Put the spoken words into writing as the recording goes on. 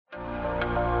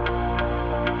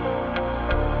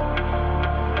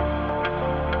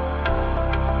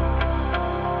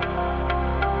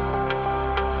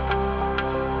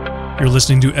You're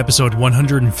listening to episode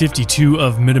 152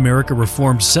 of Mid-America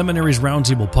Reformed Seminary's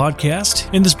Roundtable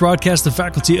podcast. In this broadcast, the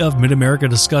faculty of Mid-America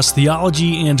discuss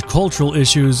theology and cultural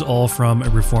issues, all from a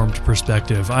Reformed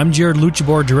perspective. I'm Jared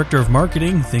Luchabor, Director of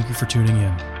Marketing. Thank you for tuning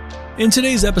in. In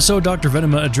today's episode, Dr.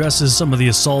 Venema addresses some of the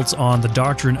assaults on the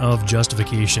doctrine of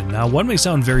justification. Now, one may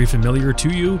sound very familiar to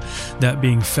you, that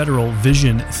being federal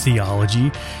vision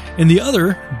theology, and the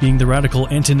other being the radical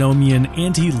antinomian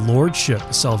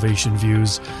anti-lordship salvation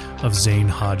views of Zane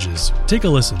Hodges. Take a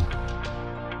listen.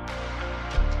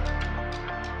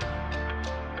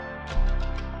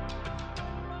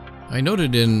 I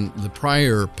noted in the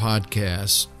prior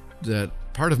podcast that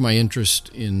part of my interest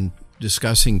in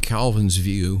discussing Calvin's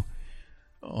view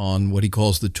on what he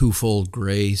calls the twofold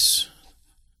grace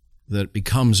that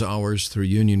becomes ours through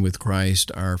union with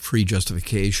Christ, our free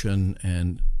justification,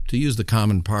 and to use the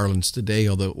common parlance today,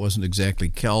 although it wasn't exactly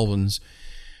Calvin's,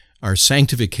 our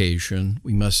sanctification.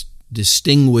 We must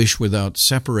distinguish without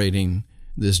separating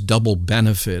this double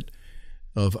benefit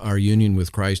of our union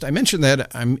with Christ. I mentioned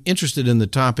that I'm interested in the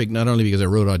topic not only because I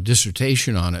wrote a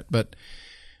dissertation on it, but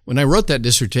when I wrote that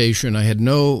dissertation, I had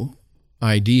no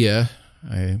idea,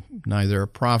 I'm neither a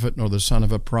prophet nor the son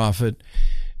of a prophet,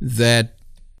 that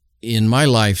in my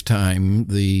lifetime,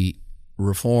 the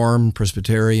Reformed,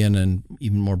 Presbyterian, and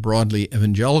even more broadly,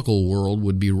 evangelical world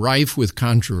would be rife with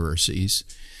controversies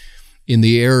in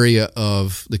the area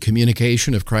of the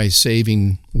communication of Christ's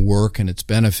saving work and its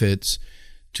benefits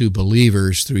to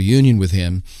believers through union with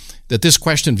Him, that this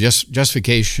question of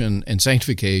justification and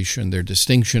sanctification, their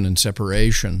distinction and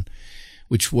separation,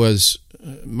 which was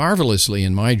marvelously,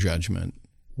 in my judgment,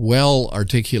 well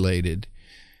articulated,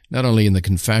 not only in the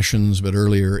Confessions, but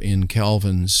earlier in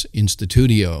Calvin's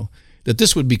Institutio, that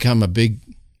this would become a big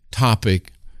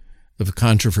topic of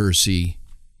controversy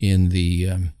in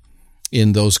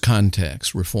those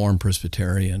contexts, Reformed,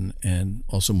 Presbyterian, and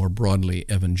also more broadly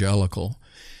evangelical.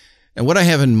 And what I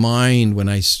have in mind when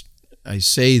I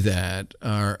say that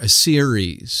are a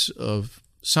series of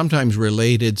sometimes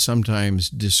related, sometimes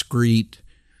discrete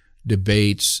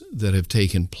debates that have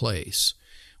taken place.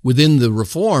 Within the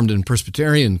Reformed and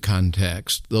Presbyterian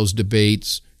context, those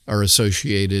debates are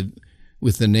associated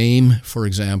with the name, for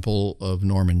example, of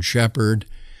Norman Shepherd,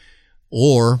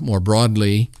 or more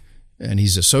broadly, and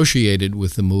he's associated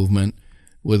with the movement,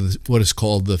 with what is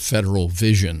called the federal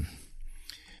vision.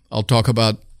 I'll talk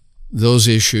about those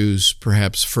issues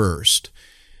perhaps first.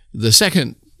 The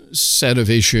second set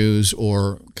of issues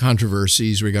or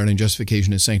controversies regarding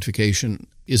justification and sanctification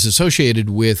is associated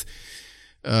with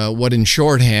what in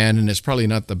shorthand, and it's probably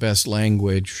not the best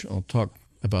language, I'll talk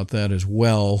about that as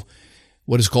well,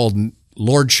 what is called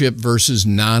lordship versus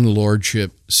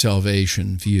non-lordship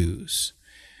salvation views.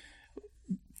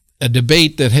 A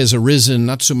debate that has arisen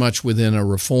not so much within a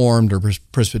Reformed or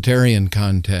Presbyterian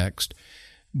context,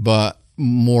 but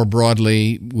more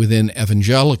broadly within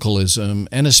evangelicalism,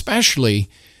 and especially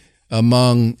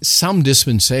among some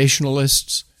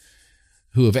dispensationalists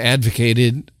who have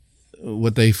advocated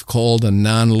what they've called a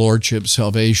non-lordship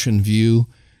salvation view,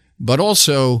 but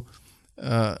also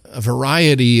a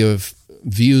variety of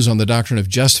views on the doctrine of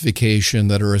justification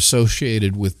that are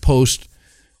associated with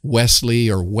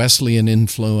post-Wesley or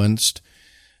Wesleyan-influenced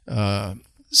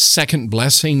second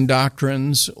blessing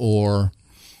doctrines, or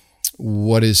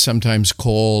what is sometimes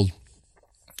called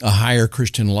a higher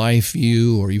Christian life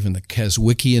view, or even the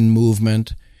Keswickian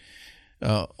movement,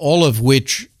 all of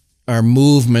which are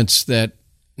movements that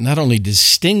not only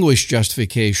distinguish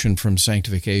justification from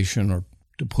sanctification, or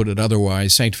to put it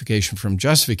otherwise, sanctification from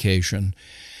justification,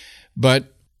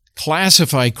 but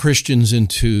classify Christians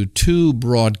into two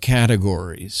broad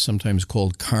categories, sometimes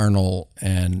called carnal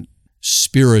and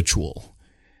spiritual,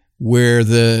 where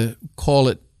the, call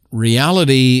it,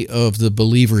 reality of the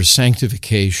believer's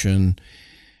sanctification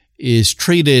is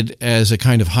treated as a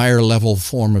kind of higher level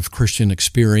form of Christian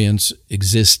experience,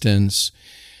 existence.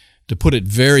 To put it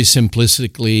very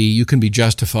simplistically, you can be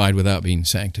justified without being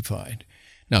sanctified.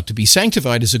 Now, to be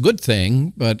sanctified is a good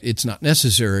thing, but it's not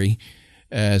necessary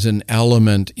as an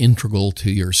element integral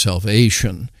to your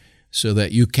salvation, so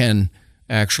that you can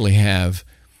actually have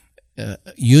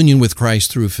union with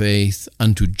Christ through faith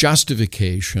unto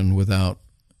justification without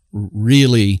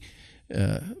really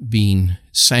being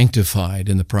sanctified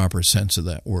in the proper sense of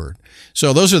that word.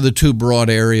 So those are the two broad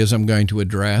areas I'm going to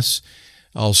address.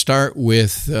 I'll start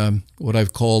with what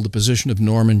I've called the position of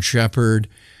Norman Shepherd,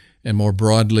 and more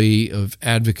broadly of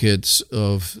advocates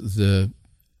of the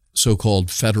so-called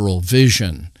federal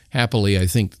vision. Happily, I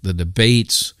think the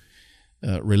debates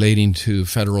relating to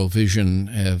federal vision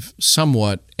have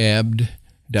somewhat ebbed,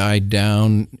 died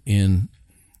down in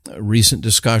recent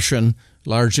discussion,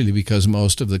 largely because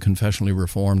most of the confessionally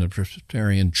Reformed and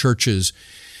Presbyterian churches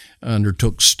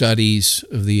undertook studies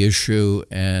of the issue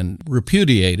and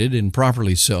repudiated, and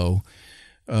properly so,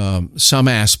 some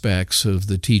aspects of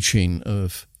the teaching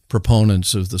of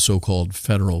proponents of the so-called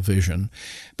federal vision.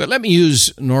 But let me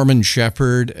use Norman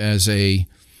Shepherd as a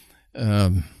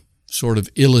sort of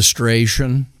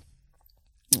illustration.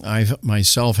 I've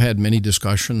myself had many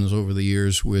discussions over the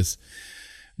years with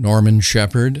Norman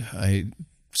Shepherd. I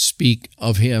speak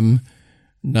of him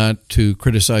not to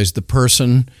criticize the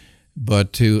person,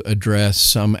 but to address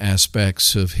some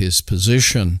aspects of his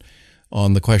position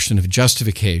on the question of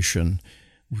justification,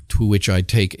 to which I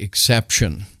take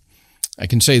exception. I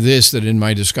can say this, that in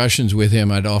my discussions with him,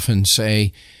 I'd often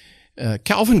say,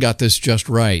 Calvin got this just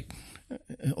right,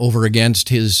 over against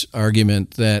his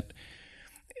argument that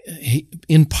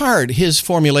in part, his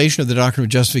formulation of the doctrine of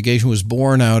justification was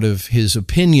born out of his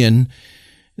opinion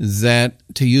that,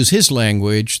 to use his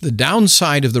language, the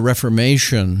downside of the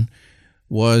Reformation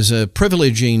was a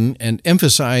privileging and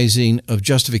emphasizing of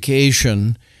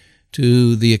justification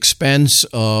to the expense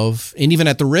of, and even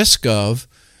at the risk of,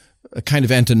 a kind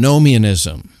of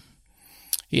antinomianism.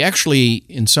 He actually,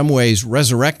 in some ways,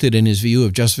 resurrected in his view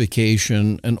of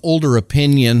justification an older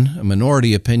opinion, a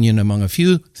minority opinion among a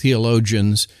few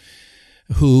theologians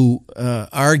who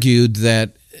argued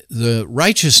that the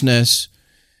righteousness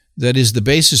that is the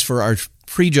basis for our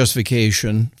free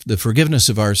justification, the forgiveness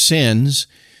of our sins,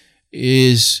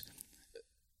 is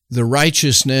the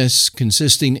righteousness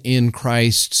consisting in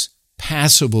Christ's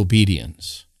passive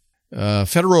obedience.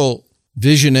 Federal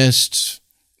visionists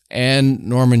and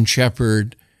Norman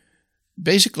Shepherd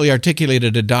basically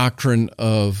articulated a doctrine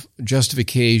of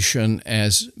justification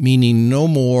as meaning no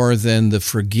more than the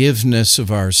forgiveness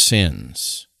of our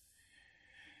sins.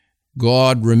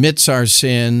 God remits our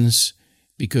sins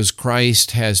because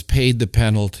Christ has paid the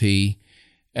penalty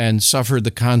and suffered the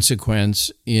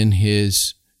consequence in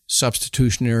his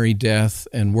substitutionary death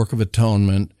and work of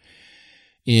atonement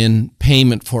in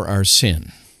payment for our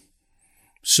sin,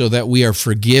 so that we are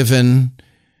forgiven,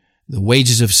 the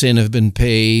wages of sin have been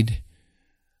paid,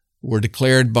 we're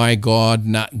declared by God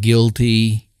not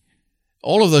guilty.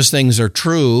 All of those things are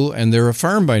true, and they're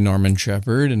affirmed by Norman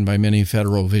Shepherd and by many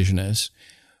federal visionists.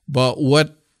 But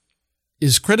what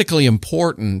is critically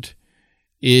important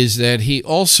is that he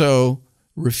also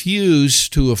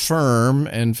refused to affirm,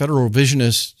 and federal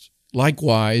visionists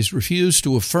likewise refused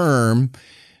to affirm,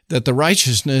 that the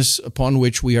righteousness upon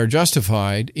which we are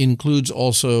justified includes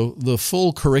also the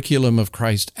full curriculum of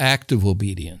Christ's active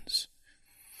obedience.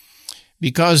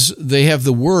 Because they have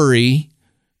the worry,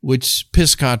 which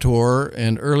Piscator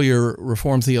and earlier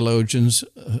Reformed theologians,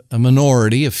 a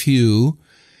minority, a few,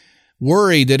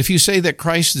 worry that if you say that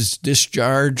Christ has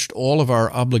discharged all of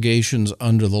our obligations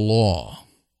under the law,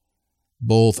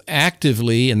 both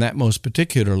actively, and that most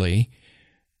particularly,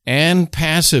 and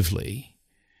passively,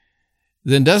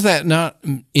 then does that not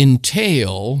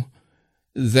entail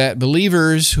that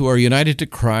believers who are united to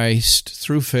Christ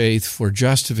through faith for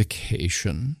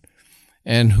justification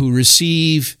and who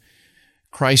receive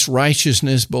Christ's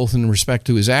righteousness both in respect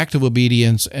to his active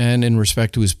obedience and in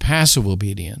respect to his passive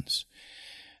obedience,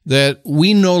 that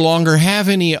we no longer have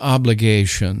any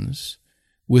obligations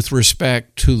with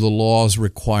respect to the law's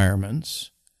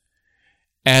requirements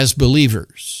as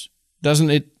believers? Doesn't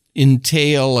it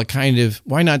entail a kind of,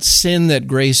 why not sin that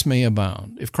grace may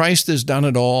abound? If Christ has done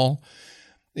it all,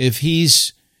 if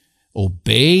he's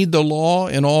obeyed the law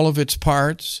in all of its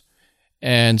parts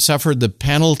and suffered the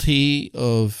penalty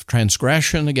of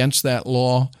transgression against that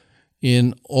law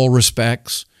in all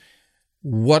respects,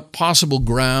 what possible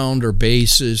ground or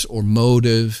basis or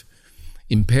motive,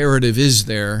 imperative is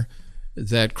there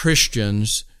that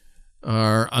Christians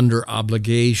are under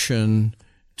obligation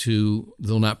to,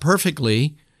 though not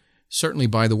perfectly, certainly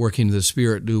by the working of the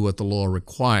Spirit, do what the law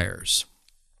requires?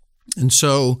 And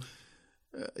so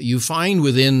you find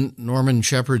within Norman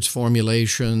Shepherd's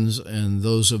formulations and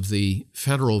those of the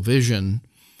federal vision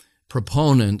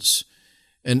proponents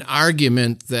an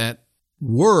argument that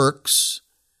works,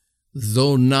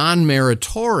 though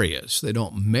non-meritorious, they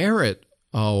don't merit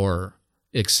our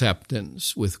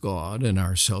acceptance with God and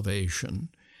our salvation,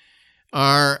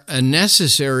 are a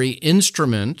necessary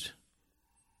instrument,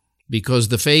 because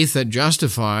the faith that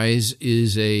justifies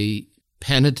is a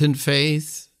penitent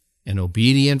faith, an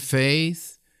obedient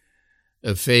faith,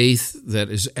 a faith that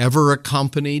is ever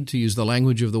accompanied, to use the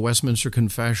language of the Westminster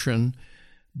Confession,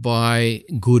 by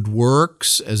good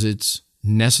works as its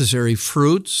necessary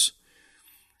fruits.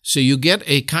 So you get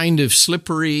a kind of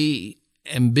slippery,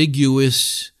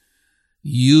 ambiguous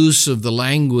use of the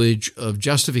language of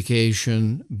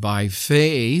justification by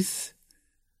faith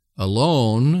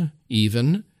alone,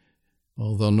 even,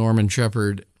 although Norman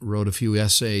Shepherd wrote a few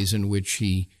essays in which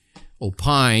he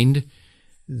opined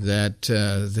that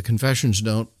the Confessions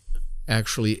don't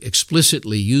actually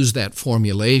explicitly use that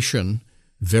formulation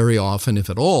very often, if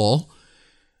at all.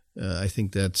 I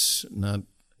think that's not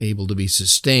able to be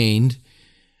sustained.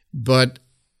 But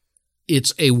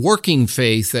it's a working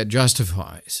faith that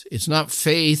justifies. It's not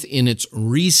faith in its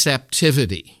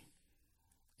receptivity,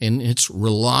 in its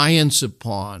reliance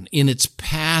upon, in its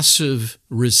passive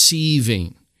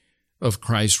receiving of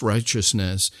Christ's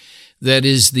righteousness that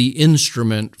is the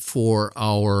instrument for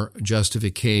our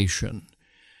justification.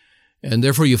 And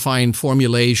therefore you find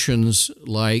formulations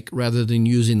like, rather than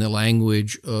using the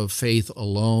language of faith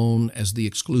alone as the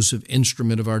exclusive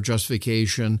instrument of our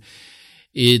justification,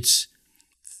 it's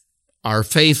our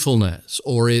faithfulness,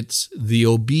 or it's the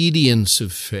obedience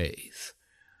of faith,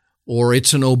 or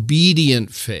it's an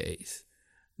obedient faith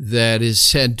that is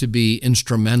said to be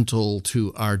instrumental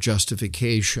to our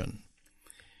justification.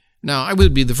 Now, I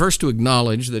would be the first to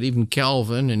acknowledge that even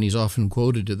Calvin, and he's often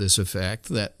quoted to this effect,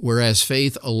 that whereas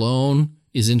faith alone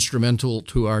is instrumental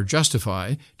to our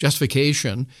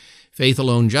justification, faith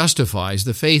alone justifies.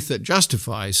 The faith that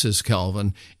justifies, says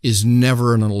Calvin, is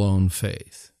never an alone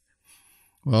faith.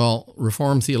 Well,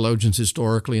 Reformed theologians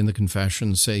historically in the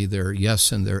Confessions say their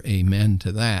yes and their amen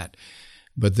to that,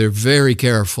 but they're very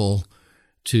careful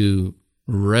to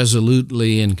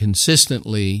resolutely and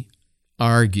consistently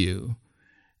argue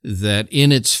that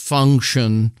in its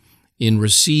function in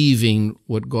receiving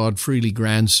what God freely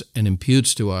grants and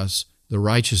imputes to us, the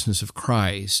righteousness of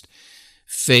Christ,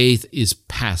 faith is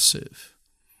passive,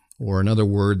 or another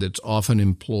word that's often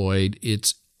employed,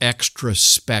 it's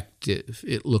extrospective.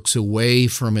 It looks away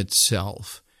from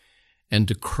itself and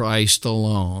to Christ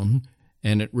alone,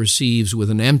 and it receives with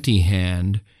an empty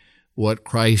hand what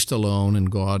Christ alone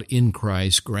and God in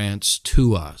Christ grants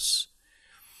to us.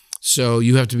 So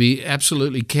you have to be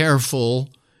absolutely careful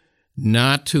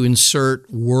not to insert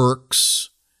works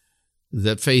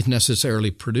that faith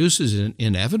necessarily produces,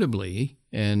 inevitably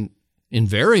and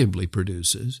invariably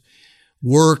produces,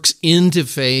 works into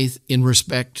faith in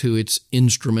respect to its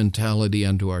instrumentality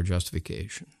unto our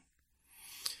justification.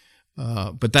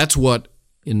 But that's what,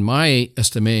 in my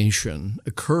estimation,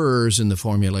 occurs in the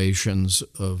formulations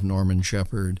of Norman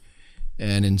Shepherd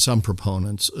and in some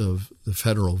proponents of the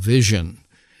federal vision.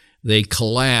 They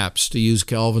collapse, to use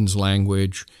Calvin's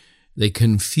language, they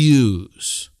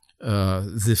confuse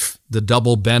the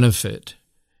double benefit.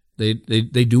 They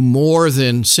do more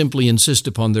than simply insist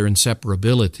upon their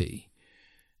inseparability.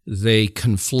 They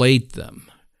conflate them.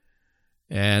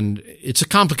 And it's a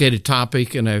complicated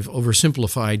topic, and I've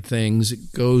oversimplified things.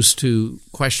 It goes to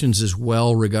questions as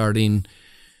well regarding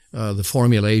the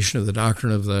formulation of the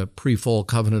doctrine of the pre-fall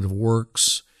covenant of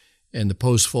works and the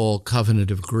post-fall covenant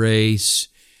of grace,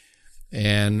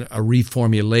 and a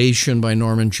reformulation by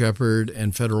Norman Shepherd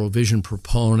and Federal Vision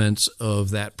proponents of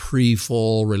that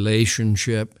pre-fall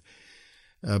relationship.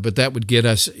 But that would get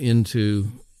us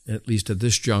into, at least at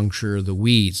this juncture, the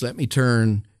weeds. Let me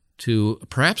turn to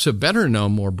perhaps a better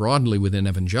known more broadly within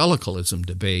evangelicalism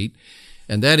debate,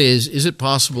 and that is it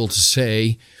possible to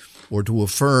say or to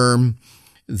affirm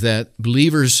that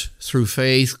believers through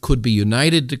faith could be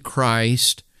united to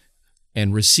Christ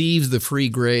and receive the free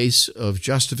grace of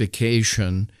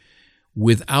justification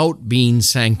without being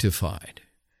sanctified?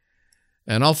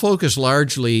 And I'll focus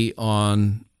largely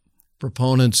on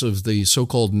proponents of the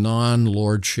so-called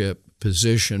non-lordship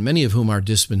position, many of whom are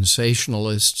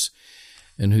dispensationalists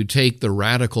and who take the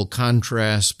radical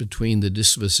contrast between the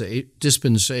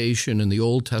dispensation and the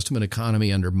Old Testament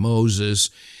economy under Moses,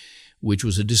 which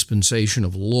was a dispensation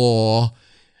of law,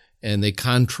 and they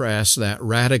contrast that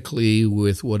radically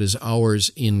with what is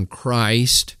ours in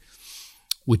Christ,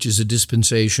 which is a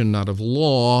dispensation not of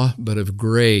law, but of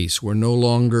grace. We're no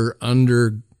longer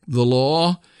under the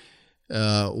law.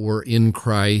 We're in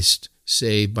Christ,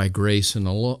 saved by grace and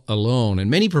alone. And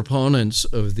many proponents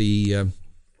of the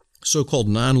so-called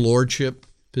non-lordship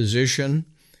position,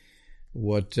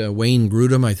 what Wayne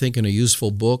Grudem, I think, in a useful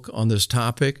book on this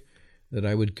topic that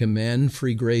I would commend,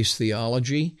 Free Grace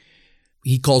Theology,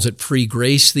 he calls it free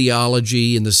grace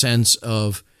theology in the sense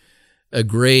of a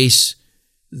grace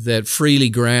that freely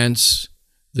grants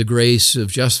the grace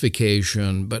of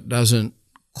justification, but doesn't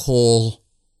call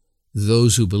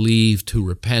those who believe to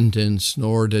repentance,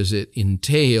 nor does it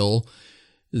entail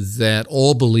that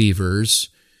all believers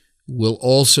will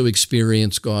also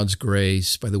experience God's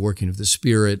grace by the working of the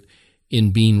Spirit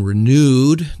in being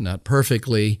renewed, not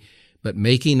perfectly, but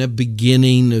making a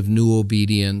beginning of new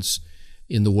obedience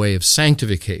in the way of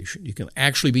sanctification. You can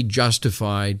actually be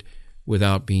justified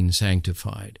without being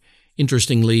sanctified.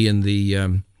 Interestingly, in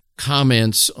the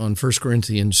comments on 1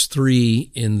 Corinthians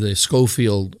 3 in the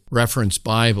Scofield Reference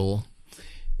Bible,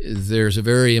 there's a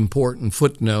very important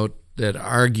footnote that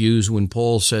argues when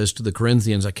Paul says to the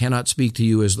Corinthians, I cannot speak to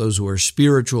you as those who are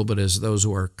spiritual, but as those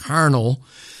who are carnal.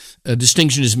 A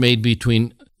distinction is made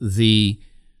between the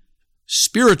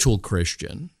spiritual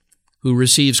Christian who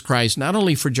receives Christ not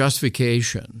only for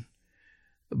justification,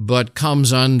 but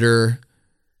comes under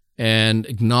and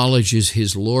acknowledges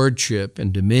his lordship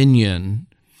and dominion,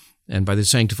 and by the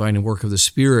sanctifying work of the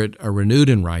Spirit are renewed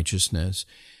in righteousness,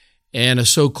 and a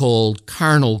so-called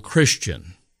carnal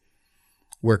Christian,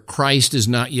 where Christ is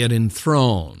not yet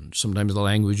enthroned. Sometimes the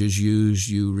language is used,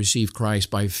 you receive Christ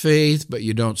by faith, but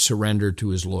you don't surrender to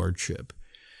his lordship.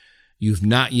 You've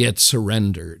not yet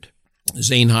surrendered.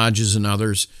 Zane Hodges and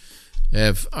others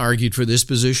have argued for this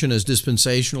position as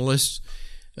dispensationalists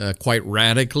quite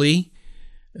radically.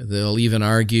 They'll even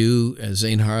argue, as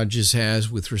Zane Hodges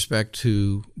has with respect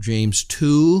to James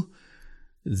 2,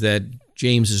 that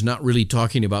James is not really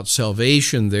talking about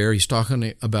salvation there. He's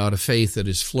talking about a faith that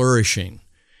is flourishing.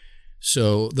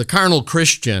 So the carnal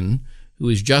Christian who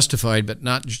is justified but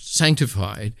not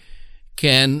sanctified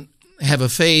can have a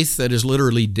faith that is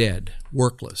literally dead,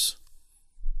 workless,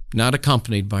 not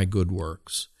accompanied by good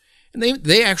works. And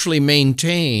they actually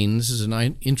maintain, this is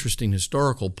an interesting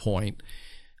historical point,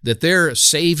 that they're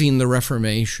saving the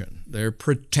Reformation. They're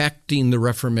protecting the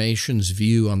Reformation's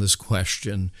view on this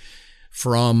question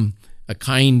from a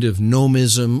kind of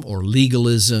nomism or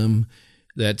legalism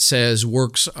that says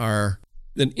works are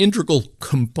an integral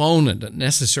component, a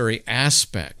necessary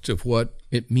aspect of what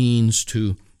it means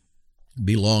to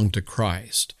belong to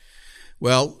Christ.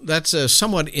 Well, that's a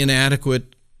somewhat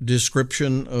inadequate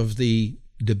description of the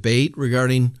debate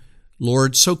regarding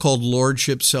so-called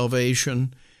lordship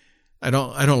salvation. I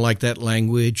don't like that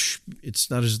language. It's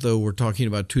not as though we're talking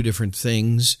about two different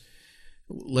things.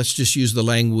 Let's just use the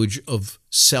language of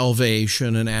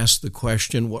salvation and ask the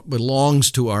question, what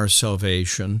belongs to our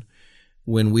salvation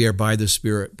when we are by the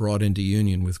Spirit brought into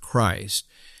union with Christ?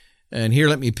 And here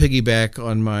let me piggyback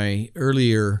on my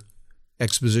earlier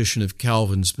exposition of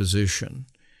Calvin's position.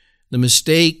 The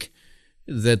mistake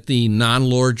that the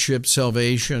non-lordship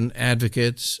salvation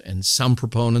advocates and some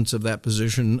proponents of that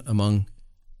position among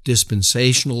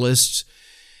dispensationalists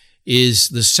is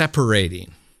the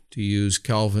separating, to use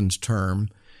Calvin's term,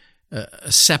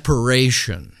 a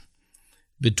separation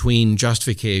between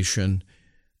justification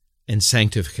and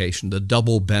sanctification, the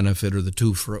double benefit or the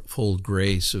twofold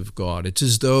grace of God. It's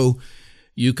as though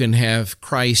you can have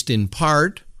Christ in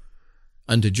part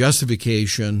unto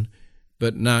justification,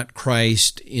 but not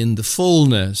Christ in the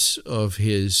fullness of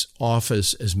his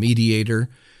office as mediator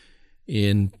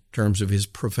in terms of his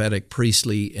prophetic,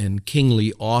 priestly, and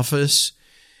kingly office.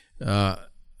 I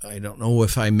don't know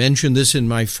if I mentioned this in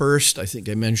my first. I think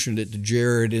I mentioned it to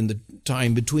Jared in the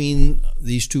time between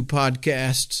these two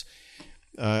podcasts.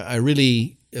 I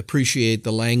really appreciate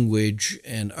the language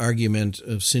and argument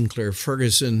of Sinclair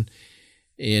Ferguson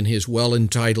in his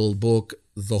well-entitled book,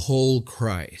 The Whole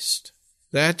Christ.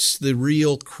 That's the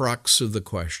real crux of the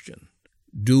question.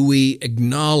 Do we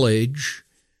acknowledge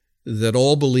that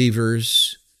all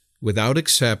believers, without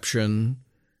exception,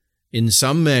 in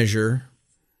some measure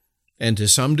and to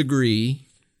some degree,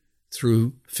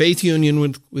 through faith union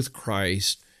with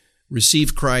Christ,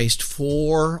 receive Christ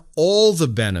for all the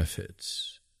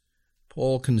benefits?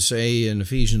 Paul can say in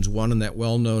Ephesians 1, in that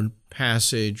well-known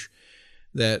passage,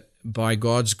 that by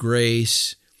God's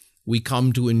grace, we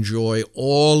come to enjoy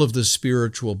all of the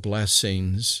spiritual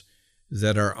blessings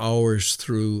that are ours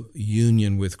through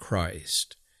union with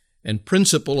Christ. And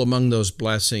principal among those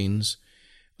blessings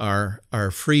are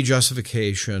our free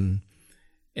justification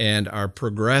and our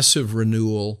progressive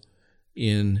renewal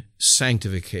in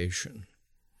sanctification.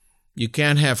 You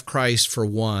can't have Christ for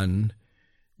one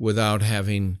without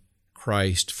having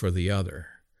Christ for the other.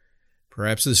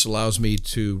 Perhaps this allows me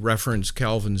to reference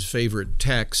Calvin's favorite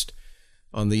text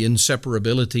on the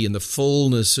inseparability and the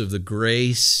fullness of the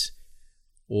grace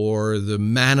or the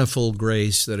manifold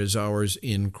grace that is ours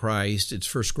in Christ.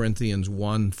 It's 1 Corinthians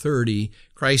 1:30.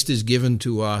 Christ is given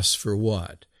to us for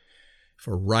what?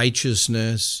 For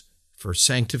righteousness, for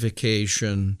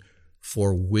sanctification,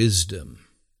 for wisdom.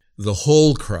 The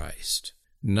whole Christ,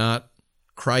 not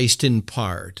Christ in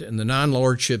part. And the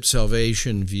non-lordship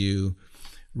salvation view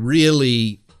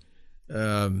really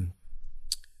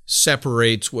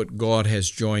separates what God has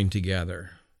joined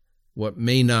together, what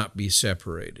may not be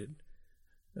separated.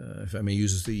 If I may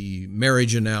use the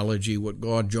marriage analogy, what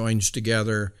God joins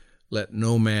together, let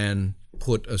no man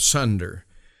put asunder.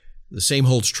 The same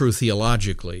holds true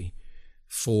theologically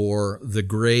for the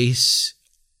grace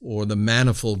or the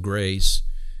manifold grace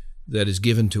that is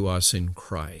given to us in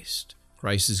Christ.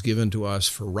 Christ is given to us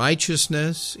for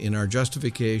righteousness in our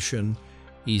justification.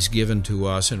 He's given to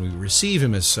us, and we receive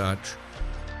him as such,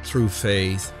 through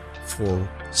faith for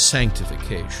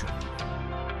sanctification.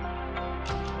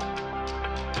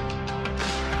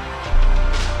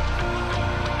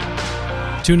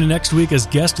 Tune in next week as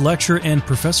guest lecturer and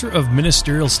professor of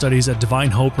ministerial studies at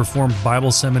Divine Hope Reformed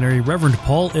Bible Seminary, Reverend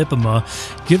Paul Ipema,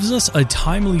 gives us a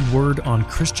timely word on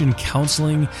Christian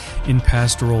counseling in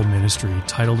pastoral ministry,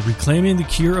 titled Reclaiming the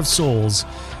Cure of Souls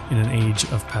in an Age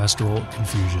of Pastoral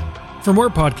Confusion. For more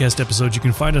podcast episodes, you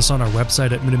can find us on our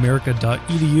website at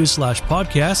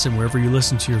midamerica.edu/podcasts, and wherever you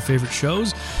listen to your favorite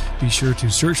shows, be sure to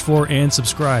search for and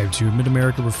subscribe to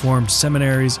Mid-America Reformed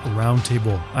Seminary's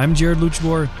Roundtable. I'm Jared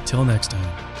Luchbor. Till next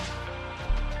time.